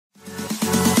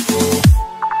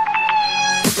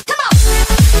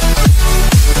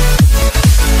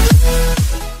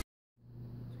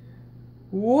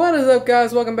What is up,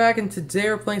 guys? Welcome back, and today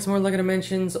we're playing some more LEGO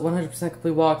Dimensions 100%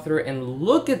 complete walkthrough, and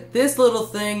look at this little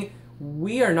thing.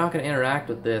 We are not going to interact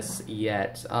with this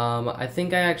yet. I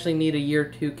think I actually need a Year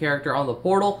 2 character on the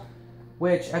portal,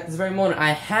 which at this very moment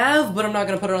I have, but I'm not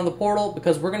going to put it on the portal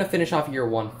because we're going to finish off Year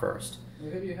 1 first. Who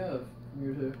do you have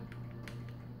Year 2?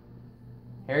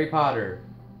 Harry Potter,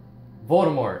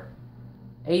 Voldemort,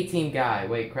 A-Team guy.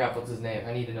 Wait, crap, what's his name?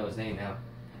 I need to know his name now.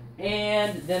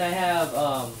 And then I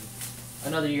have,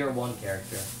 another Year 1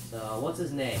 character. So, what's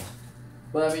his name?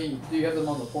 But I mean, do you have them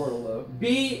on the portal though?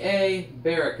 B.A.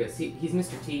 Barracus. He's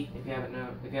Mr. T. If you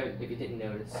didn't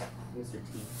notice, Mr. T.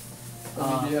 Do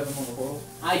you have them on the portal?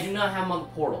 I do not have him on the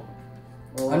portal.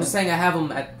 Well, I'm just saying I have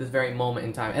him at this very moment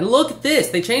in time. And look at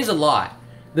this. They changed a lot.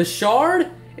 The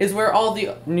Shard is where all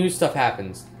the new stuff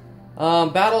happens.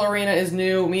 Battle Arena is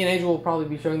new. Me and Angel will probably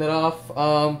be showing that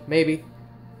off. Maybe.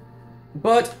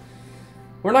 But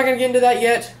we're not going to get into that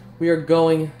yet. We are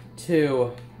going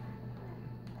to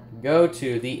go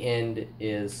to the end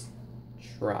is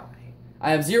try.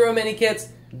 I have 0 mini kits,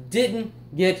 didn't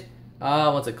get,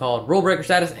 what's it called, rule breaker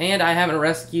status, and I haven't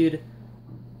rescued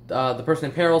the person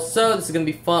in peril, so this is going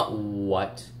to be fun.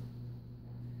 What?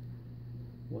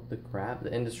 What the crap?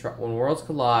 The end is try. When worlds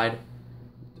collide.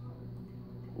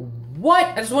 What?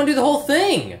 I just want to do the whole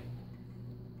thing.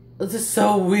 This is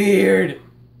so weird.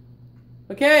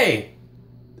 Okay.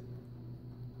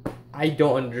 I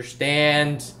don't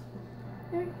understand.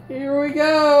 Here we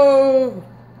go.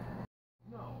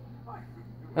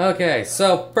 Okay,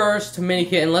 so first mini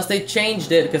kit, unless they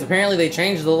changed it, because apparently they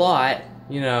changed a lot.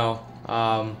 You know,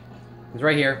 it's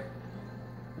right here.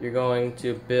 You're going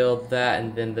to build that,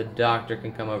 and then the doctor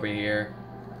can come over here.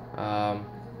 Man,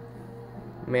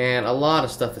 a lot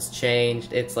of stuff has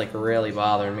changed. It's like really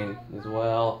bothering me as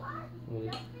well.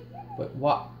 But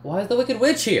why is the Wicked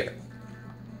Witch here?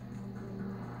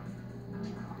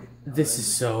 This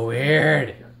is so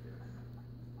weird.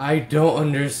 I don't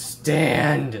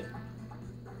understand.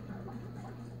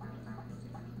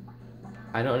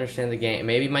 I don't understand the game.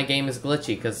 Maybe my game is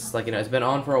glitchy because, like, you know, it's been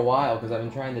on for a while because I've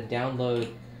been trying to download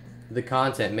the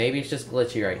content. Maybe it's just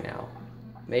glitchy right now.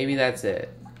 Maybe that's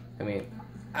it. I mean,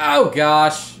 oh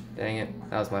gosh. Dang it.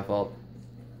 That was my fault.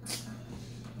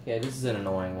 Yeah, this is an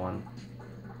annoying one.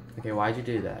 Okay, why'd you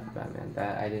do that, Batman?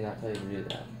 I did not tell you to do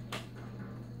that.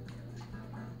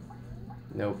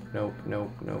 Nope, nope, nope,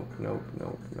 nope, nope,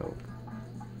 nope, nope.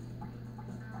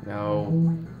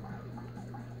 No.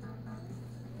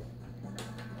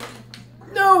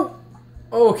 No!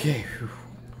 Okay.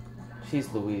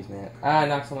 Jeez Louise, man. I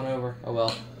knocked someone over. Oh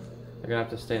well. They're gonna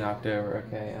have to stay knocked over.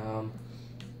 Okay,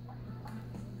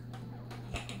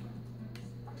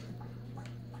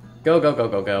 Go, go, go,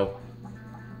 go, go.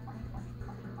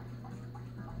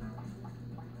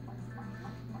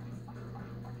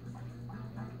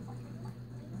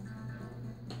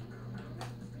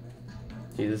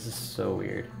 Gee, this is so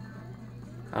weird.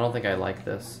 I don't think I like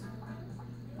this.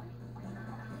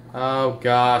 Oh,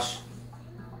 gosh.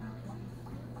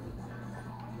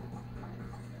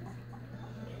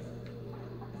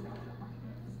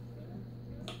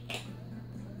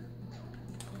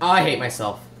 Oh, I hate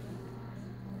myself.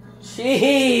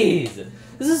 Jeez!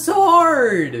 This is so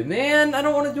hard! Man, I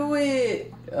don't want to do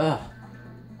it! Ugh.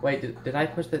 Wait, did I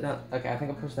push that down? Okay, I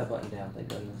think I pushed that button down, thank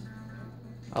goodness.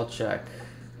 I'll check.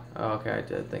 Oh, okay, I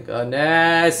did. Thank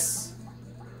goodness!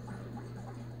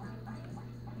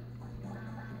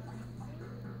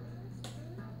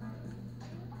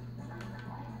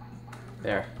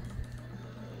 There.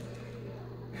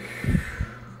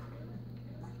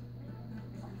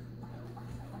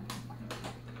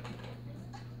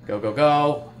 Go, go,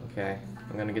 go! Okay,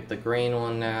 I'm gonna get the green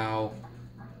one now.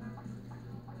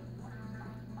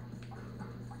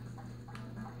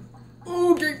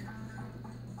 Okay!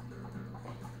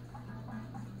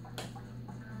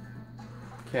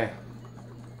 Okay.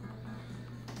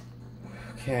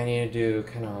 Okay, I need to do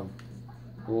kind of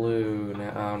blue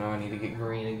now. Oh no, I need to get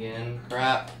green again.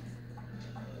 Crap.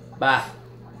 Bah.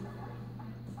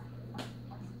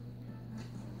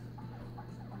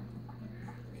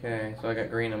 Okay, so I got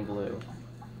green and blue.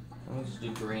 I'm gonna just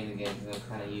do green again because I'm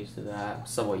kind of used to that. I'm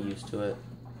somewhat used to it.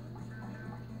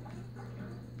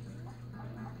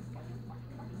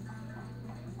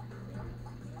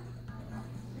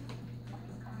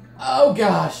 Oh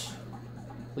gosh!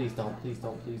 Please don't, please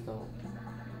don't, please don't.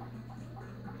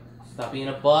 Stop being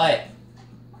a butt!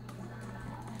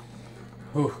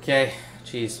 Okay.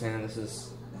 Jeez, man, this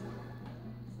is...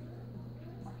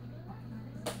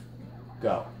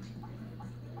 Go.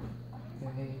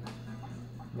 Okay.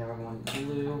 Now we're going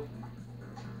blue.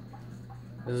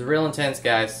 This is real intense,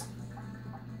 guys.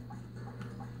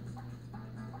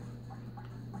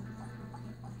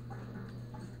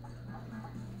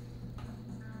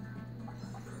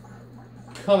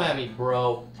 Come at me,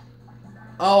 bro.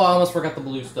 Oh, I almost forgot the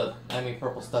blue stud. I mean,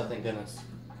 purple stud, thank goodness.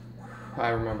 I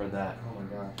remembered that. Oh my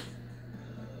gosh.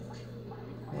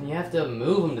 And you have to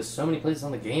move them to so many places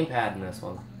on the gamepad in this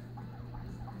one.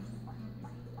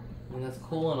 I mean, that's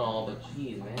cool and all, but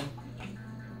geez, man.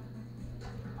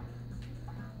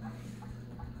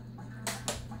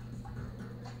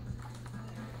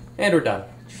 And we're done.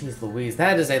 Jeez Louise,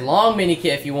 that is a long mini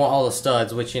kit if you want all the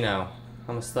studs, which, you know,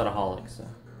 I'm a studaholic, so.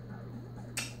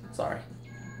 Sorry.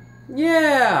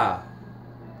 Yeah!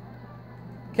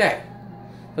 Okay.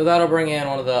 So that'll bring in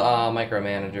one of the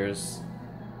micromanagers.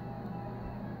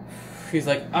 He's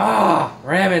like,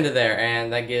 ram into there,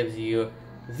 and that gives you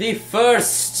the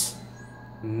first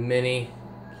mini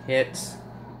kit.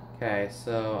 Okay,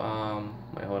 so,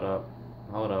 wait, hold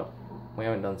up. We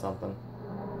haven't done something.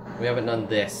 We haven't done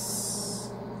this.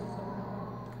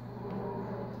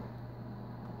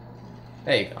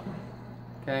 There you go.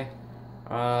 Okay.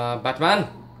 Batman?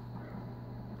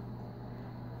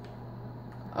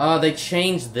 They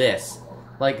changed this.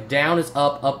 Like, down is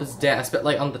up, up is down.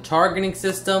 Like, on the targeting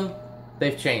system,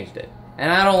 they've changed it.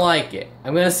 And I don't like it.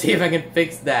 I'm gonna see if I can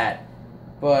fix that.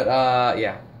 But,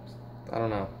 yeah. I don't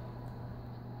know.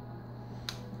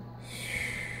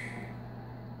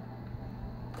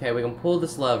 Okay, we can pull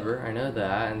this lever, I know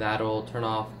that, and that'll turn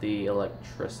off the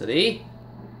electricity.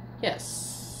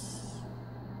 Yes.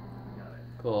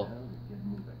 Cool.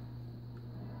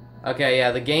 Okay,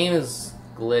 yeah, the game is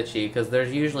glitchy, because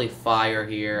there's usually fire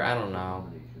here, I don't know.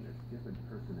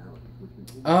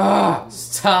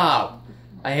 Stop!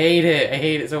 I hate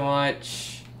it so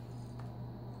much.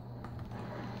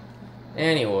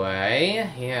 Anyway,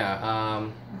 yeah,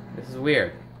 this is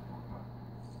weird.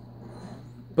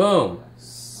 Boom!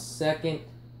 Second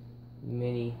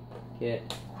mini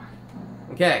kit.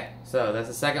 Okay, so that's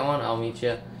the second one. I'll meet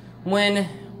you when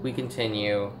we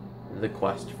continue the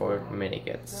quest for mini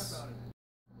kits.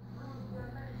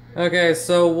 Okay,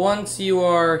 so once you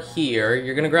are here,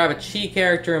 you're gonna grab a Chi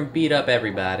character and beat up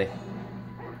everybody.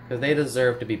 Because they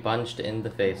deserve to be punched in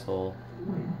the face hole.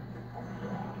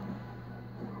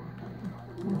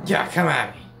 Yeah, come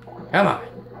at me. Come on.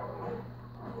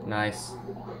 Nice.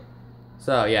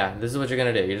 So, yeah, this is what you're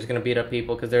gonna do. You're just gonna beat up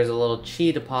people because there's a little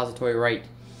Chi depository right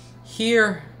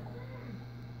here.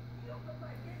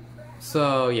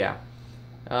 So, yeah.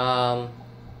 The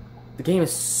game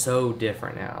is so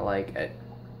different now. Like, I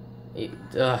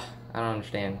don't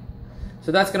understand.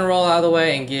 So that's gonna roll out of the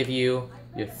way and give you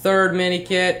your third mini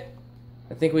kit.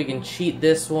 I think we can cheat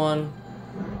this one.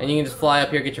 And you can just fly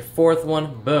up here, get your fourth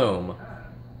one. Boom.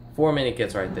 4 mini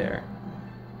kits right there.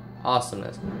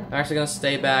 Awesomeness. I'm actually gonna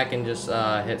stay back and just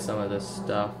hit some of this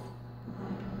stuff.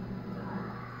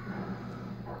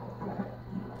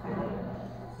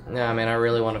 Nah, man, I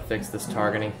really want to fix this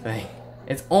targeting thing.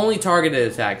 It's only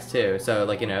targeted attacks too, so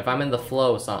like, you know, if I'm in the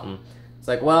flow of something, it's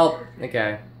like, well,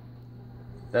 okay,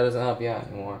 that doesn't help you out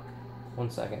anymore. 1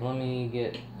 second, let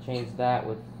me change that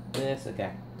with this.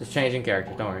 Okay, just changing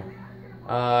characters. Don't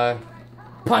worry.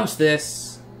 Punch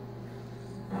this.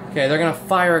 Okay, they're gonna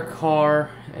fire a car,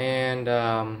 and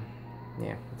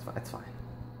yeah, it's fine.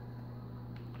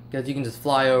 Because you can just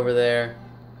fly over there.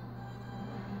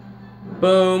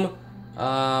 Boom.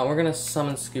 We're gonna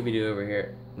summon Scooby-Doo over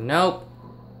here. Nope.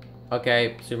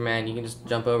 Okay, Superman, you can just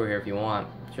jump over here if you want.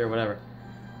 Sure, whatever.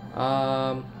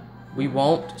 We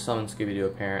won't summon Scooby-Doo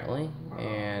apparently,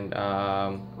 and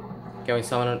can we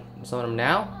summon him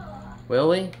now? Will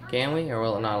we? Can we? Or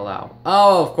will it not allow?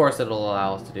 Oh, of course it'll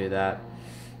allow us to do that.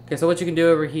 Okay, so what you can do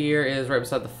over here is right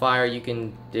beside the fire, you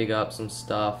can dig up some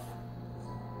stuff.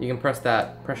 You can press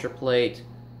that pressure plate,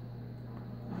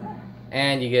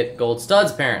 and you get gold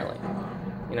studs apparently.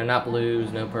 You know, not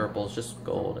blues, no purples, just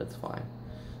gold, it's fine.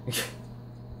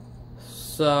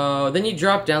 So, then you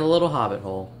drop down the little hobbit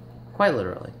hole. Quite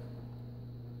literally.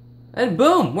 And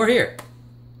boom, we're here.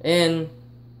 In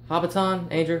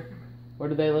Hobbiton, Andrew, where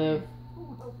do they live?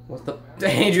 What's the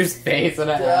Andrew's face when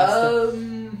I asked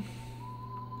him?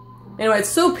 Anyway, it's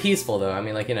so peaceful though, I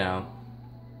mean, like, you know.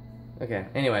 Okay,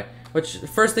 anyway,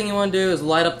 first thing you want to do is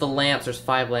light up the lamps. There's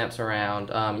 5 lamps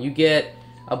around. You get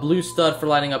a blue stud for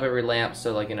lighting up every lamp,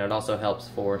 so like, you know, it also helps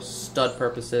for stud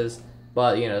purposes,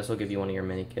 but you know, this will give you one of your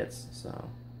mini kits, so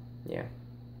yeah.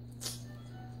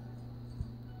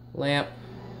 Lamp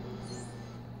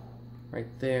right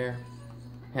there.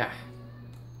 Yeah.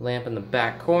 Lamp in the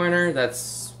back corner.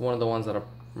 That's one of the ones that are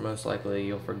most likely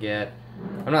you'll forget.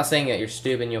 I'm not saying that you're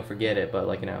stupid and you'll forget it, but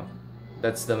like, you know,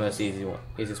 that's the most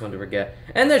easiest one to forget.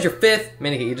 And there's your 5th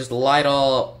mini kit. You just light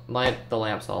the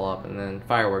lamps all up, and then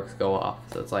fireworks go off.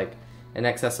 So it's like an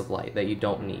excess of light that you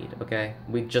don't need. Okay,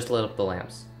 we just lit up the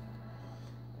lamps.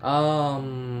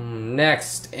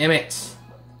 Next, Emmett.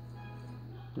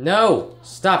 No!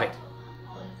 Stop it!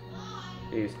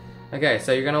 Jeez. Okay,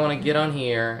 so you're gonna want to get on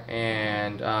here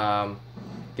and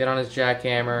get on his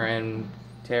jackhammer and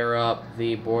tear up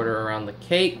the border around the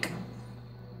cake.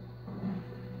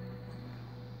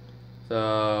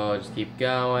 So just keep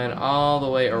going all the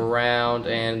way around,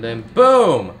 and then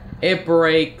boom! It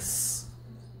breaks.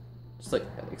 Just like,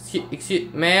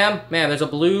 excuse, ma'am, there's a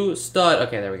blue stud.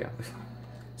 Okay, there we go.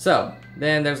 So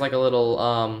then there's like a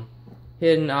little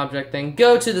hidden object thing.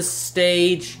 Go to the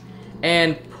stage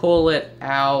and pull it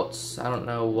out. I don't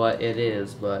know what it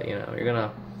is, but you know, you're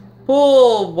gonna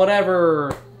pull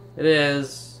whatever it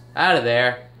is out of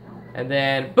there, and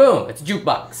then boom, it's a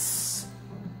jukebox.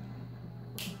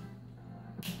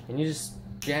 And you just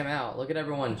jam out. Look at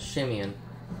everyone shimmying.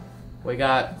 We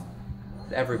got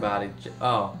everybody.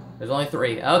 Oh, there's only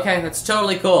 3. Okay, that's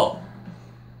totally cool.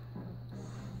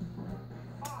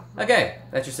 Okay,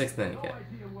 that's your 6th mini kit.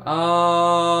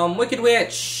 Wicked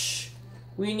Witch.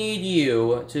 We need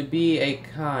you to be a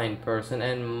kind person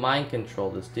and mind control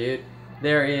this dude.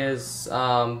 There is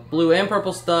blue and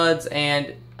purple studs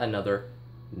and another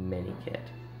mini kit.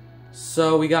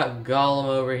 So we got Gollum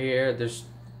over here. There's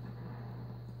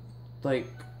like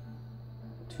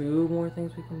 2 more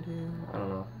things we can do? I don't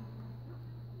know.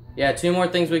 Yeah, 2 more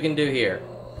things we can do here.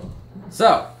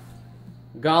 So,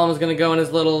 Gollum is gonna go in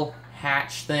his little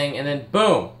hatch thing, and then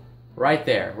boom! Right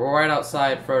there. We're right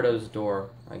outside Frodo's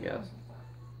door, I guess.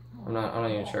 I'm not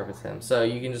even sure if it's him. So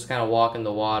you can just kind of walk in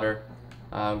the water,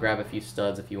 grab a few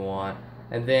studs if you want,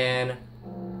 and then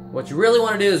what you really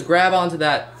want to do is grab onto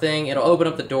that thing. It'll open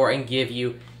up the door and give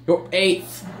you your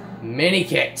 8th mini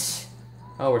kit.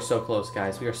 Oh, we're so close,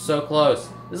 guys. We are so close.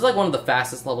 This is like one of the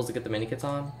fastest levels to get the mini kits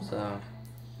on, so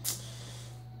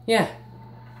yeah.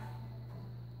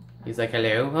 He's like,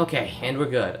 hello. Okay, and we're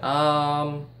good.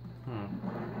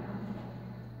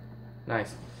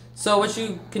 Nice. So what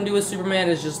you can do with Superman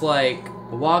is just like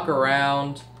walk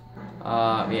around.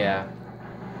 Yeah.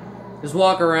 Just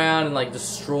walk around and like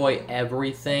destroy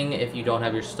everything if you don't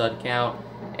have your stud count.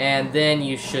 And then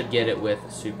you should get it with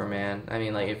Superman. I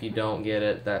mean, like, if you don't get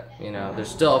it, that, you know, there's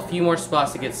still a few more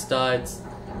spots to get studs.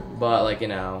 But, like, you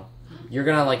know, you're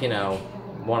gonna, like, you know,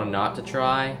 want not to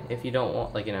try if you don't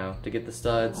want, like, you know, to get the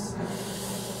studs.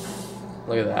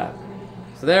 Look at that.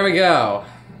 So there we go.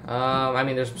 I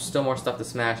mean, there's still more stuff to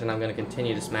smash, and I'm gonna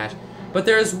continue to smash. But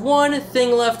there's one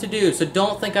thing left to do, so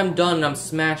don't think I'm done and I'm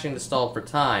smashing to stall for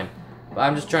time. But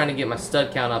I'm just trying to get my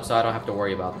stud count up so I don't have to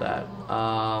worry about that.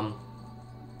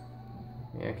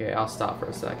 Okay, I'll stop for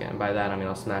a second. And by that, I mean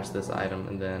I'll smash this item,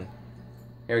 and then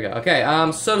here we go. Okay,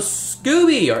 so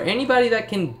Scooby or anybody that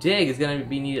can dig is gonna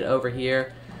be needed over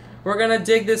here. We're gonna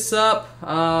dig this up.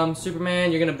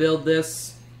 Superman, you're gonna build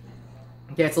this.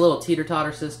 Okay, it's a little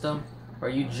teeter-totter system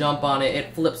where you jump on it,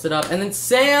 it flips it up, and then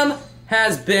Sam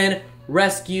has been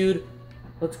rescued.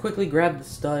 Let's quickly grab the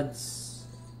studs.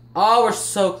 Oh, we're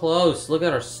so close. Look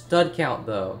at our stud count,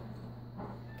 though.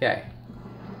 Okay,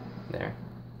 there.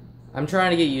 I'm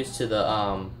trying to get used to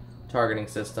the targeting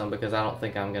system because I don't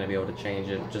think I'm going to be able to change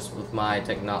it. Just with my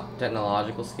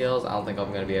technological skills, I don't think I'm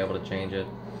going to be able to change it.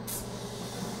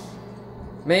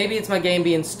 Maybe it's my game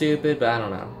being stupid, but I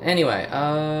don't know. Anyway,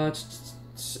 can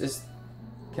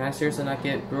I seriously not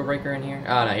get Rule Breaker in here?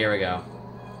 Oh no, here we go.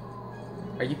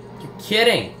 Are you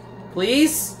kidding?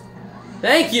 Please?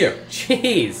 Thank you!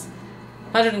 Jeez!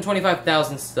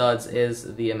 125,000 studs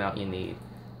is the amount you need.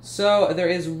 So, there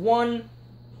is one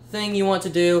thing you want to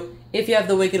do. If you have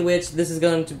the Wicked Witch, this is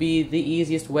going to be the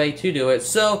easiest way to do it.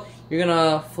 So, you're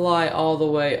gonna fly all the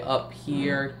way up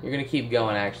here. You're gonna keep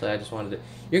going, actually. I just wanted to...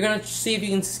 You're gonna see if you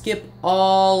can skip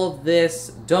all of this.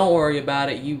 Don't worry about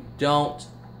it. You don't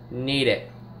need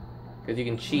it. Because you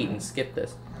can cheat and skip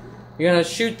this. You're gonna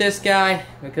shoot this guy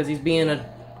because he's being a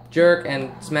jerk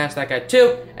and smash that guy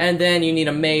too. And then you need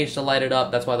a mage to light it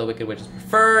up. That's why the Wicked Witch is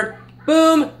preferred.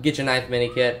 Boom! Get your 9th mini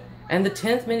kit. And the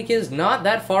 10th mini kit is not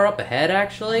that far up ahead,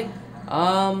 actually.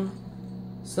 Let's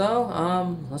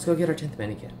go get our 10th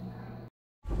mini kit.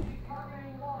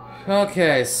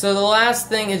 Okay, so the last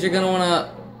thing is you're gonna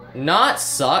wanna not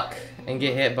suck and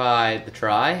get hit by the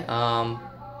try.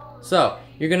 So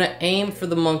you're gonna aim for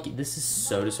the monkey. This is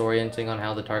so disorienting on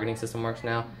how the targeting system works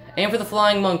now. Aim for the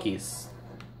flying monkeys.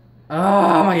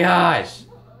 Oh my gosh,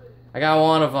 I got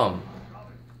one of them.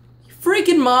 You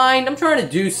freaking mind? I'm trying to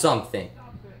do something.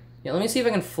 Yeah, let me see if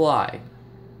I can fly.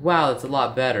 Wow, that's a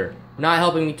lot better. Not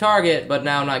helping me target, but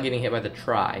now I'm not getting hit by the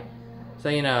try. So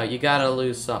you know, you gotta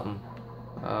lose something.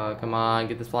 Come on,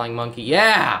 get this flying monkey.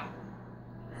 Yeah!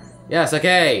 Yes,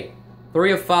 okay.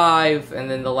 3 of 5, and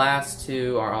then the last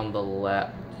 2 are on the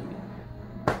left.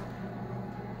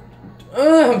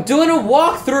 I'm doing a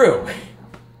walkthrough.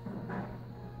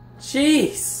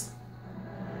 Jeez.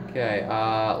 Okay,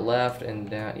 left and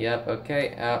down. Yep,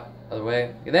 okay, out, other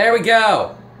way. There we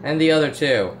go! And the other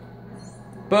two.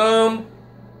 Boom.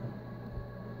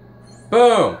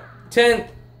 Boom. 10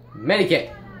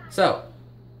 medikit. So,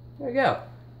 there we go.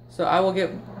 So I will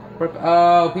get...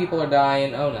 Oh, people are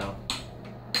dying. Oh no.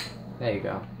 There you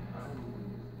go.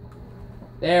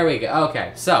 There we go.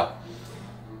 Okay, so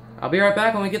I'll be right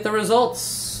back when we get the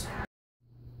results.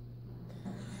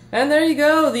 And there you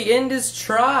go. The end is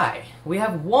try. We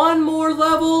have one more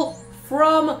level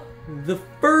from the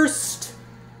first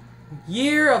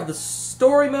year of the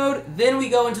story mode. Then we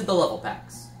go into the level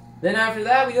packs. Then after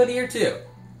that, we go to year 2.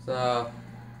 So,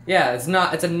 yeah, it's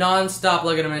a non-stop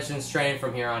LEGO Dimensions train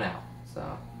from here on out.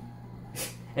 So,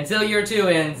 until year 2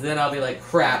 ends, then I'll be like,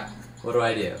 crap, what do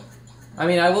I do? I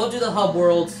mean, I will do the hub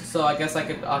worlds, so I guess I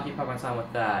could occupy my time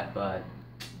with that, but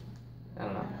I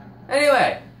don't know.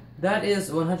 Anyway, that is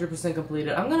 100%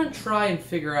 completed. I'm gonna try and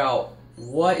figure out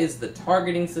what is the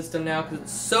targeting system now, because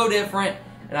it's so different,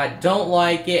 and I don't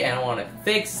like it, and I want to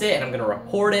fix it, and I'm gonna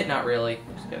report it. Not really.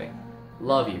 I'm just kidding.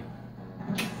 Love you.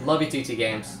 Love you, TT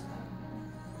Games.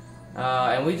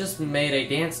 And we just made a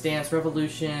Dance Dance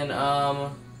Revolution,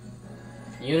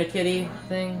 Unikitty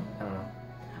thing? I don't know.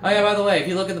 Oh yeah, by the way, if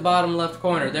you look at the bottom left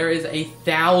corner, there is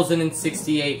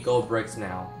 1,068 gold bricks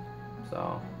now.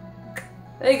 So,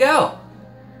 there you go.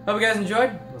 Hope you guys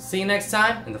enjoyed. We'll see you next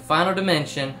time in the final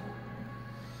dimension.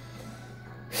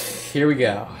 Here we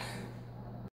go.